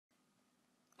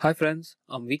Hi friends,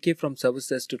 I'm VK from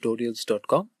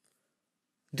ServiceDeskTutorials.com.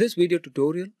 This video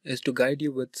tutorial is to guide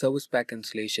you with Service Pack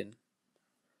installation.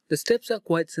 The steps are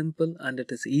quite simple and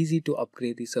it is easy to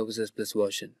upgrade the Services Plus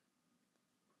version.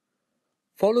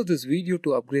 Follow this video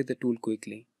to upgrade the tool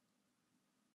quickly.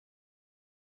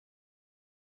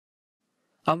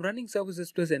 I'm running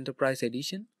Services Plus Enterprise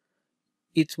Edition.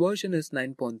 Its version is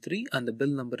 9.3 and the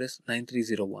build number is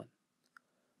 9301.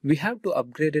 We have to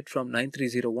upgrade it from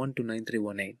 9301 to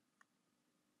 9318.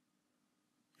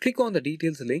 Click on the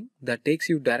details link that takes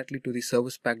you directly to the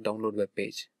Service Pack download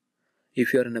webpage.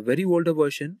 If you are in a very older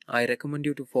version, I recommend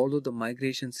you to follow the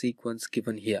migration sequence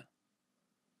given here.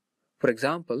 For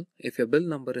example, if your build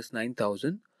number is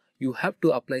 9000, you have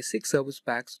to apply 6 service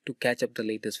packs to catch up the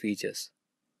latest features.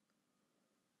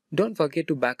 Don't forget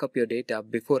to back up your data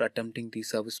before attempting the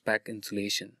service pack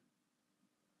installation.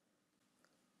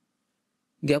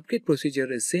 The upgrade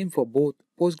procedure is same for both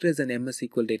Postgres and MS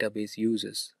SQL database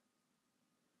users.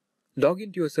 Log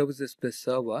into your Services Plus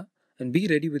server and be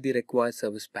ready with the required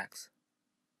service packs.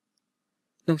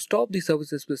 Now stop the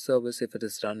Services Plus service if it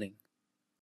is running.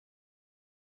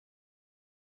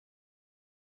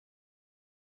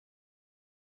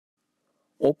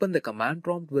 Open the command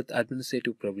prompt with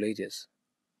administrative privileges.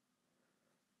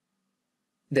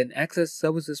 Then access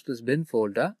Services Plus bin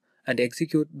folder and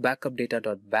execute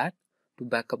backupdata.bat to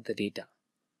backup the data.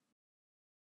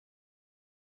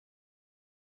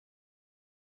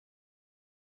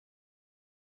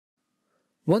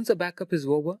 Once the backup is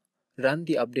over, run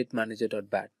the update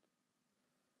manager.bat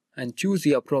and choose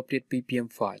the appropriate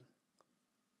ppm file.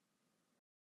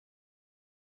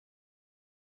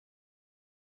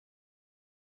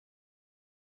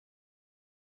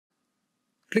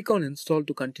 Click on Install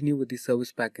to continue with the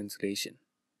Service Pack installation.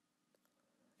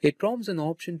 It prompts an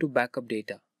option to backup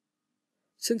data.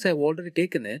 Since I've already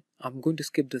taken it, I'm going to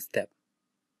skip this step.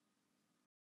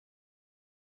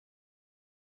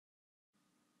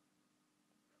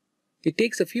 It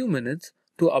takes a few minutes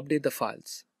to update the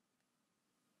files.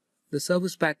 The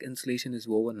Service Pack installation is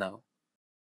over now.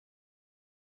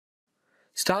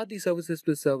 Start the Services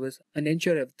Plus service and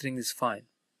ensure everything is fine.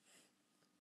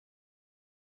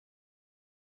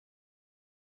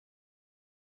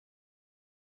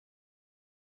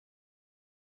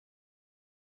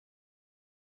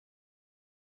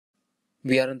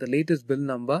 We are on the latest build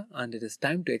number and it is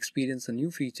time to experience the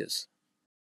new features.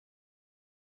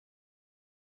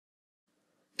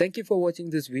 Thank you for watching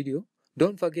this video.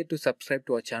 Don't forget to subscribe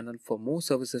to our channel for more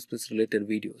Services Plus related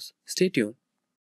videos. Stay tuned.